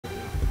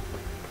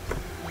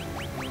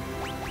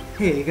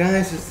Hey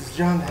guys, this is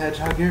John the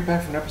Hedgehog here,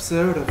 back from an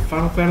episode of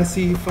Final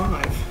Fantasy V.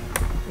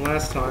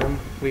 Last time,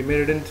 we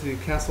made it into the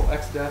Castle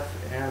Exdeath,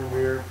 and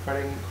we're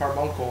fighting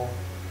Carbuncle.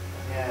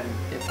 And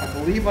I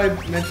believe I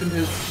mentioned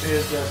his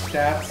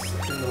stats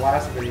in the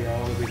last video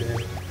that we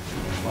did,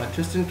 but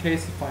just in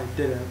case if I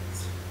didn't,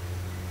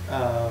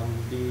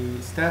 the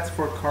stats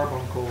for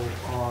Carbuncle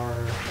are,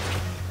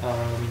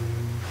 let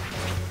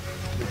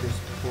me just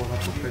pull it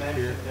up real quick here. I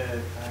know you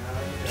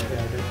did.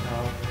 Yeah, I did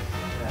know.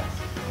 Yes.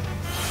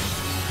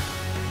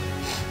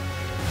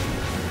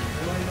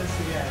 Doing this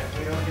again. If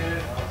we don't get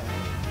it,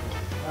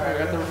 Alright, I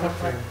got the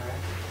reflector.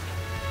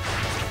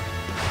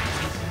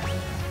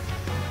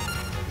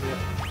 Yep.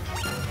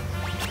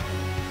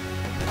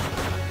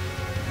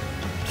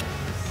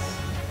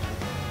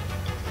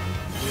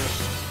 Yep.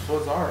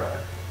 Blazara.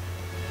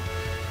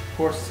 Of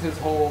course, his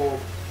whole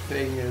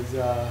thing is,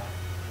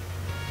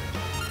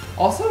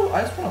 Also,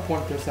 I just want to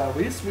point this out.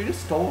 We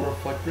just stole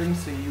Reflect Ring,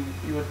 so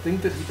you would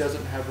think that he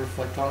doesn't have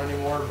Reflect on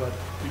anymore, but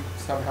he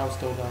somehow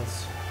still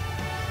does.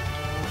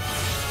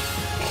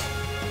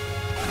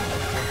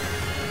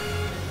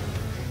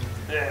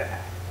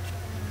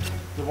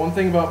 The one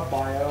thing about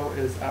Bio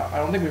is, I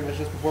don't think we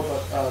mentioned this before,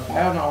 but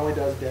Bio not only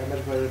does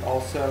damage, but it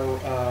also,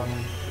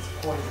 it's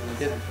poison.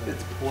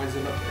 it's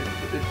poison.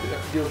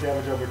 It deals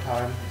damage over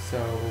time,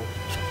 so...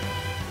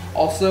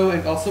 Also,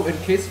 in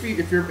case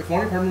if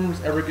one of your party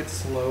members ever gets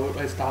slowed,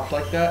 stopped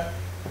like that,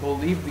 I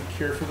believe the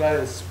cure for that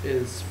is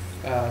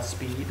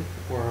speed,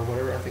 or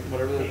whatever, I think,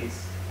 whatever the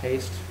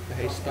haste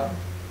stuff.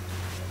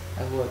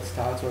 That's what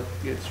stops, what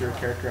gets your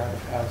character out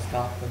of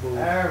stop, I believe.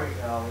 There we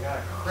go. We got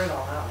a crit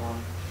on that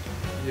one.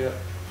 Yep.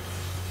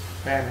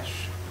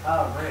 Vanish.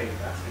 Oh, great.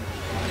 That's gonna be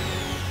fun.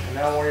 And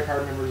now one of your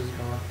party members is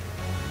gone.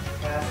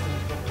 Fast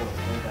and simple.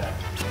 Look at that.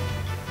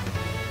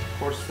 Of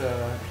course,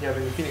 if you have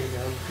any Phoenix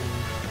now, you can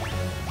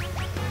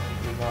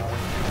revive.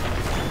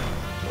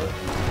 But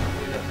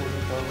maybe that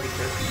wasn't done right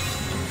there.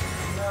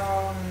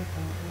 No.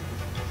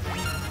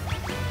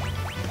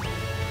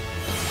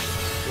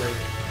 Great.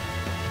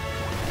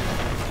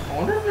 I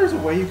wonder if there's a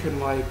way you can,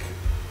 like...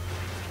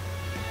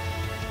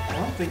 I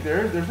don't think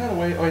there's not a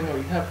way... Oh, no,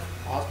 you have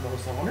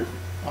Osmos.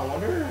 I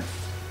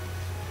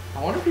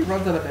wonder if he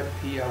runs out of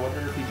MP. I wonder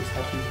if he just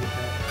helps you with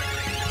that.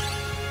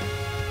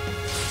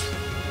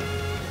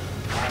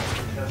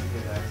 It doesn't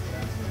get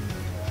access.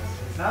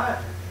 It's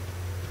not...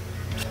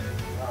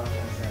 Oh, I was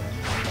gonna say.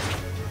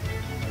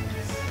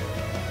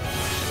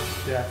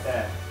 Yeah.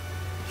 That.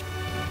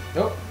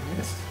 Nope, you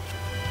missed.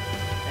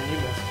 And you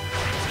missed.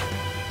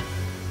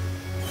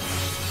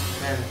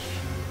 Vanish.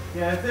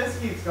 Yeah, if this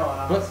keeps going,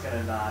 I'm just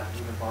gonna not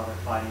even bother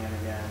fighting him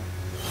again.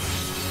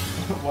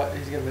 What?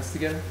 He's gonna miss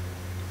again?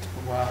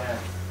 Wow. Yeah.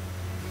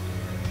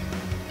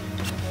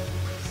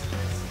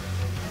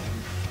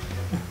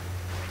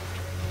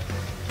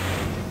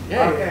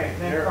 Yeah. Okay,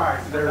 thank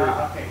Christ. There we go.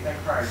 Okay, thank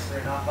Christ.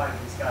 They're not fighting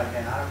this guy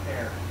again. I don't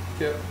care.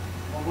 Yep.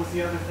 What was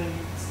the other thing you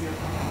could steal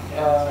from him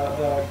again?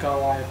 The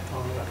Goliath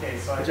Tonic. Okay,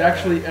 so Which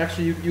actually,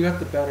 you got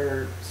the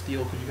better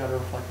steal because you got a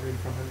Reflect Ring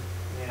from him.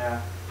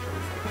 Yeah.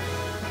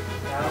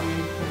 Now we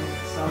can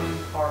summon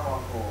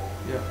Carbuncle.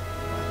 Yep.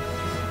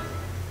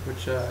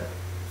 Which,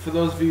 for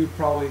those of you who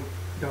probably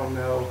don't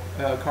know,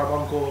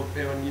 Carbuncle,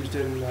 when used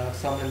in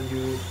Summon,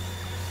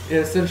 it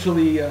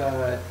essentially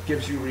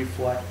gives you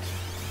Reflect.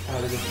 To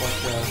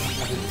reflect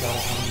every spell on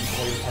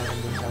all your party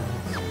members'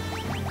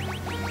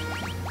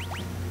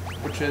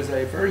 which is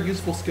a very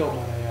useful skill,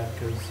 might I add,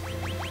 because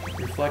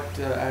Reflect,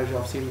 as y'all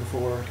have seen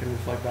before, can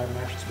reflect bad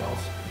magic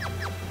spells.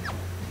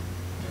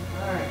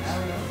 Alright, now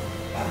we go.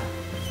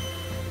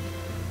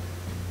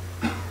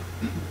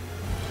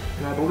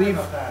 And I believe,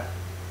 that.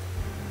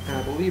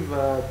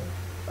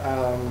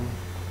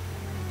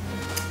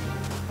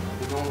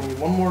 There's only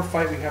one more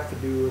fight we have to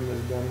do in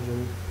this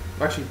dungeon.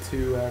 Actually,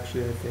 two, I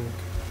think.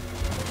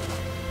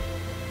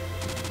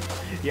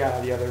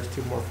 Yeah, there's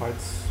two more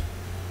fights.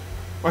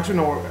 Actually,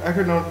 no,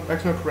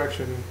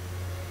 correction.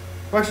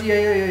 Actually,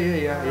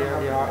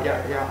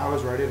 yeah, I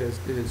was right, it is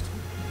two.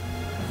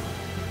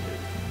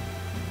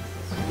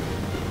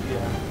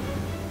 Yeah.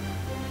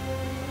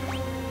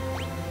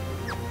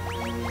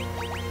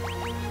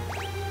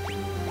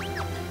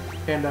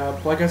 And,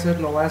 like I said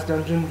in the last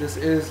dungeon, the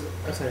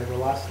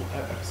last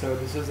episode,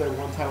 this is a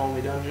one-time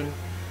only dungeon,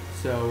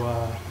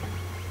 so,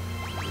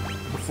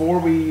 before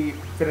we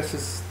finish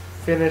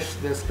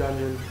this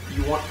dungeon,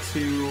 you want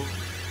to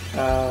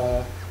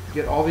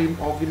get all the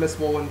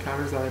missable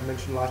encounters that I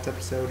mentioned last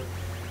episode.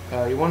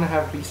 You want to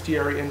have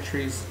bestiary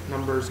entries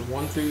numbers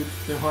 1 through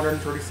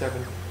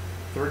 137,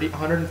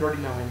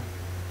 139,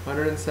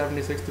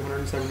 176 to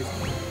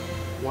 177,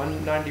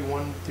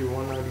 191 through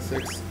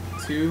 196,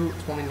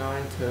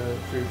 229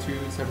 through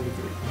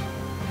 273.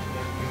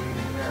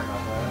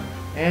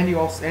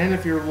 And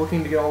if you're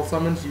looking to get all the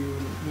summons, you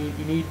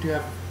need to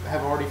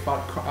have already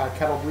fought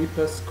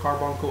Catoblepas,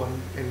 Carbuncle,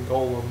 and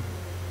Golem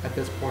at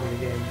this point in the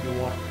game if you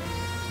want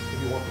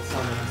the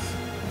summons.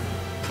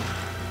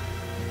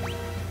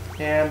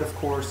 And of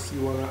course,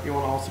 you want to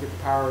also get the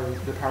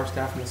power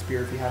staff and the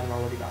spear if you haven't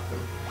already got them.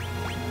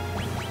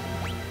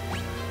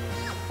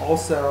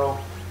 Also,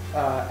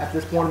 at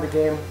this point in the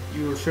game,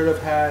 you should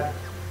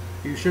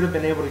have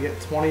been able to get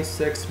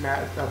 26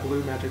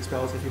 blue magic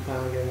spells if you plan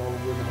on getting all the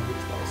blue magic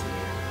spells in the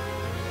game.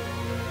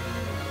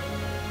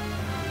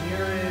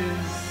 Here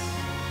is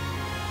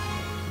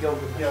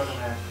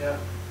Gilgamesh, yep.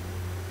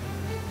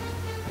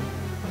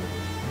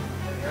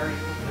 And here he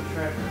took the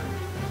treasure.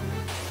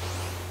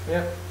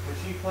 Yep. Which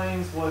he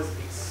claims was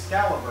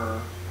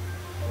Excalibur.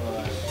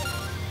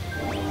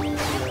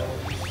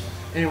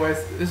 Anyways,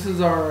 this is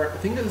I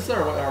think this is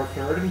our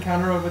third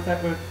encounter with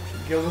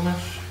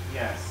Gilgamesh.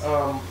 Yes.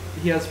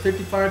 He has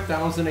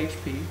 55,000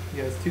 HP. He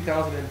has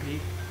 2,000 MP,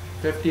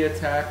 60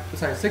 attack,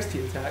 10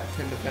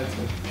 defense,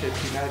 and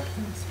 15 magic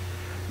defense.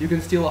 You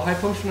can steal a high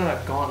potion and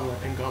a gauntlet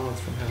and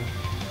gauntlets from him.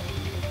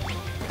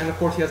 And of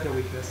course he has no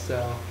weakness,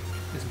 so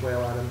just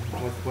wail at him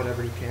with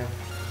whatever you can.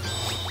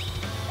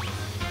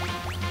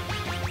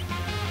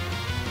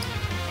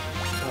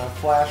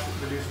 Flash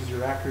reduces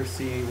your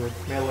accuracy with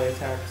melee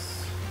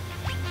attacks.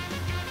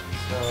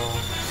 So...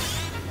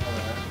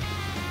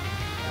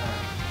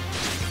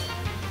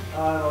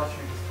 I'll shoot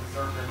this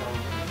Berserker mode.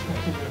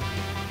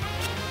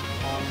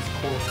 On this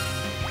course.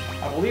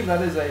 I believe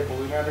that is a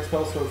blue magic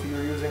spell, so if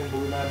you're using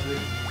blue magic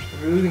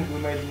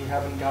and you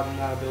haven't gotten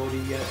that ability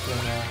yet, then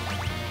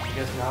I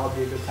guess now would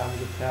be a good time to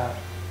get that.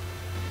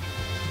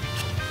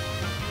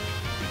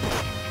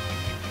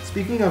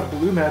 Speaking of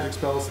blue magic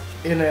spells,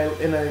 in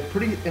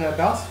a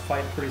boss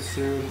fight pretty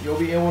soon, you'll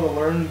be able to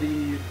learn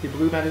the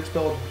blue magic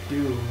spell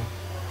Doom.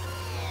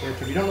 Which,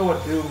 if you don't know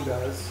what Doom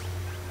does,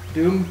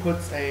 Doom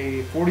puts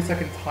a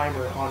 40-second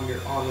timer on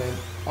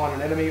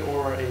an enemy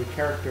or a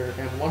character,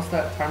 and once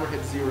that timer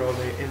hits 0,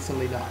 they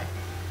instantly die.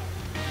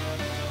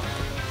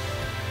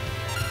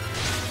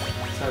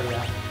 So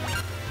yeah.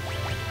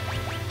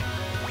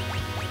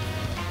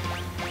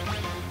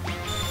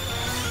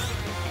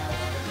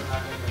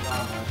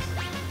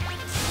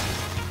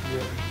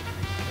 Yep.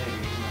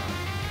 Maybe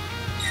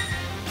not.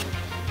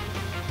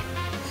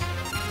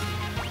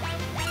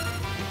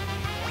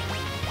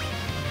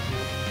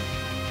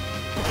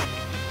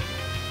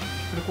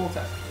 Pretty cool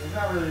attack. He's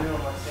not really doing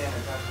much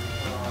damage after you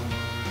put on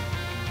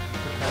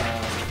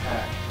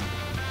attack.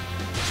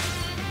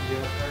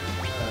 Yep.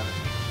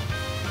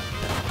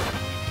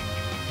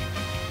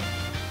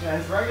 Yeah,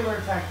 his regular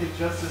attack did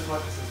just as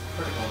much as his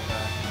critical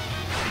attack.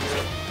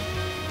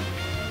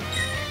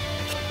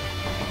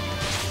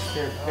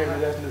 Here,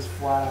 he doesn't just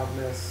flat out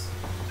miss.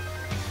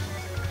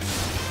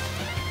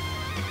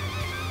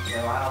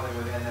 Yeah, well, I don't think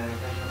we're getting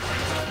anything from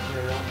that.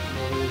 Yeah,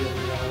 no really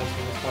getting that much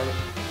from this fight.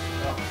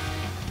 No.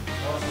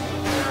 Most of them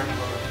are very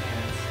low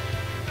hands.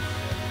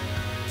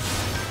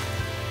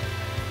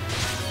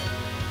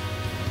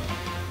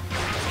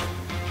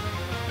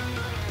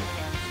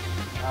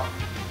 Oh.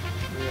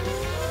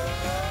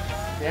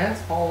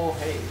 Dance Hall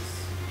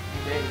Haze.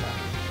 Daytime.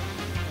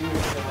 He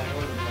was feeling like,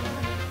 what was he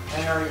doing?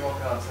 And he already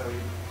woke up, so he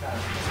kind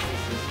of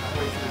wasted his time.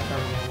 Wasted his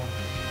turn level.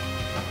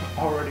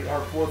 Already,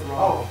 our fourth round.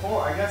 Oh,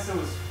 4. I guess it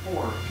was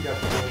 4. Yeah,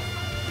 4.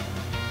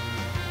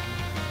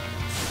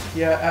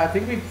 Yeah, I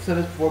think we've said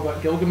this before,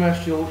 but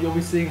Gilgamesh, you'll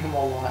be seeing him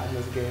a lot in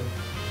this game.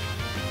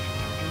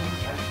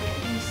 I think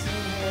we've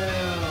seen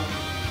him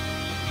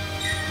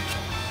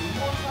 2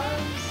 more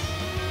times?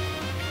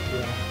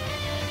 Yeah.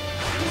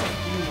 A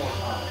few more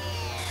times.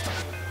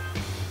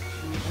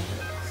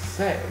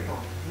 Say,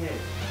 Yeah.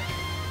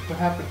 what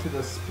happened to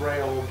the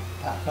spray old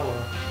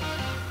fellow?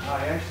 Oh,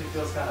 he actually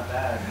feels kind of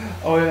bad.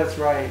 Oh, yeah, that's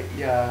right.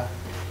 Yeah,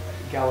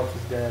 Gallop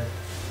is dead.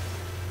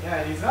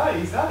 Yeah, he's not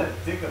a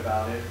dick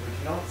about it, which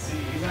you don't see.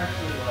 He's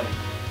actually like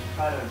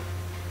kind of,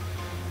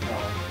 you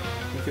know,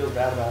 He feels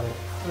bad about it.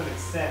 to an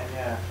extent,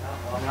 yeah.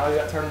 Now he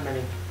got turned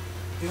mini.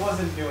 He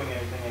wasn't doing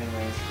anything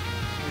anyways.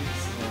 He was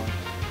just, you know.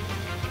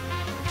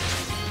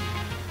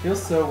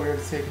 Feels so weird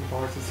taking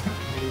part in some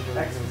mini version of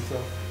Excellent.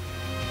 himself.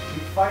 We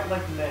fight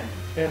like men.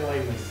 And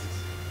ladies.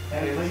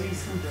 And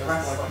ladies who Just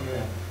dress like like men.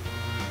 men.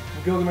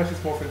 Gilgamesh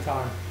is Morphin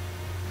Time.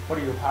 What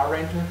are you, a Power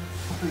Ranger?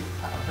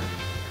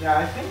 Yeah,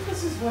 I think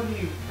this is what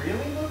he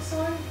really looks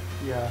like.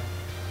 Yeah.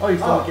 Oh, you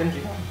still Oh. have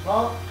Genji.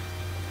 Well,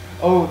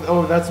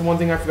 Oh, that's one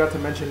thing I forgot to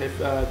mention. If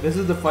this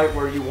is the fight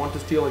where you want to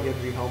steal a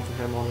Genji helm from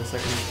him on the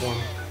second one.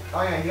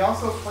 oh yeah, he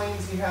also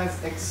claims he has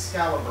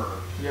Excalibur.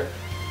 Yep.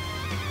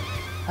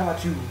 How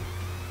about you?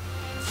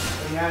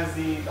 And he has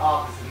the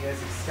opposite. He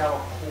has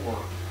Excalibur.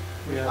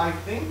 Which Yeah. I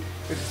think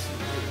It's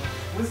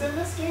was in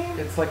this game.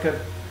 it's like a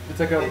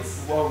It's-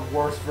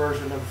 worse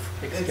version of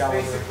Excalibur.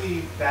 It's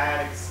basically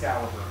bad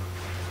Excalibur.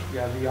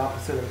 Yeah, the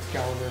opposite of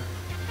Excalibur.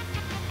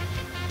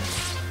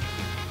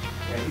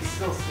 Yeah, he's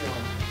still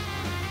stealing.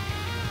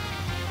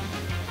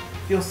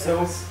 Feels It so.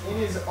 was in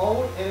his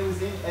own, and it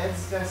was in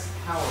Ed's Desk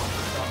Tower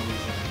for some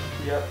reason.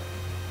 Yep.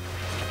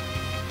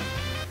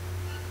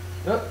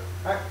 Yep.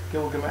 Alright,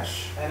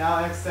 Gilgamesh. and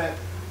now Ed said,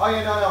 oh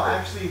yeah, no,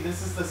 actually,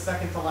 this is the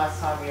second to last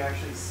time we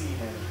actually see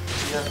him.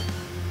 Yep.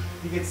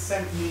 He gets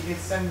sent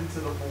into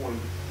the void,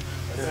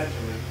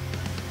 essentially.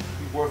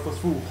 You worthless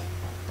fool.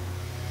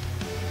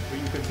 Will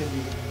you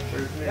continue?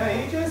 Yeah,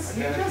 he just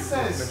says,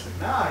 mention.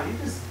 nah, he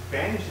just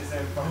banishes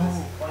him from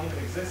this plane of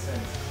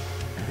existence.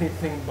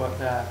 anything but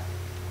that.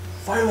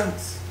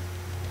 Silence!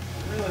 I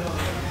really don't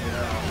think I'm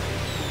gonna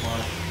too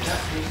much. Yep,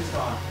 Leech is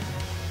gone.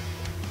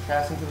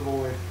 Cast into the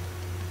void.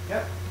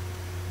 Yep.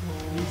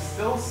 He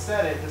still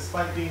said it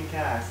despite being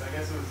cast. I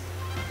guess it was.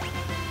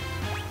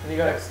 And you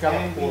got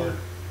Excalibur. And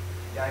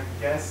yeah, I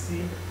guess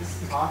he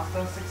just tossed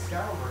us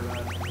Excalibur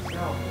then.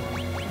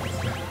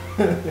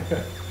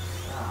 Excalibur.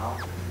 Wow.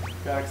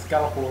 Got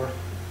Excalibur.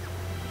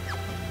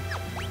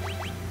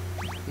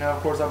 Now,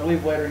 of course, I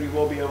believe later you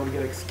will be able to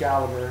get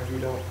Excalibur if you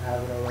don't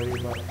have it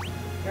already, but...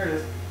 Here it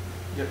is.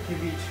 Yep. It can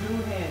be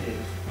two-handed.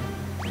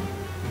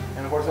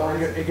 And of course,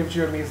 it gives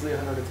you a measly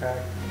 100 attack.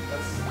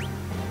 That's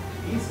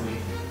easily.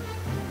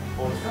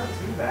 Well, It's not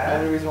too the bad.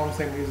 only reason why I'm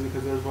saying measly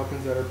because there's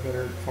weapons that are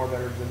better, far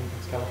better than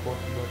Excalibur.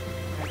 But...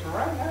 And for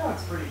right now,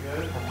 it's pretty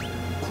good.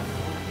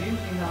 You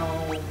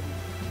know...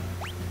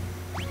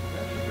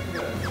 That's pretty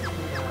good.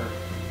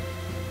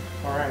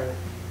 Alright.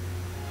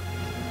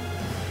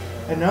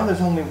 And now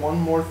there's only one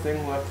more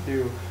thing left to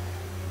do.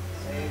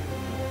 Save.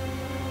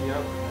 Yep.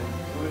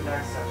 And do it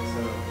next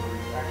episode where we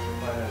actually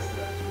play as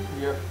that.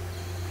 Yep.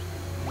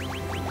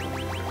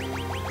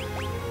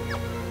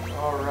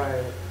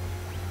 Alright.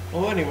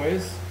 Well,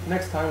 anyways,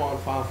 next time on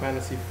Final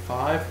Fantasy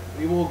V,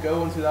 we will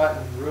go into that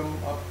room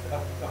up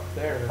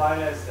there Fight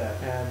as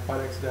death. and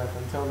fight X-Death.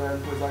 Until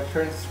then, please like,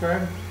 share, and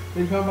subscribe.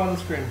 Leave a comment on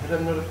the screen. Hit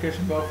that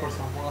notification bell for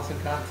some more awesome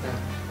content.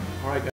 Alright, guys.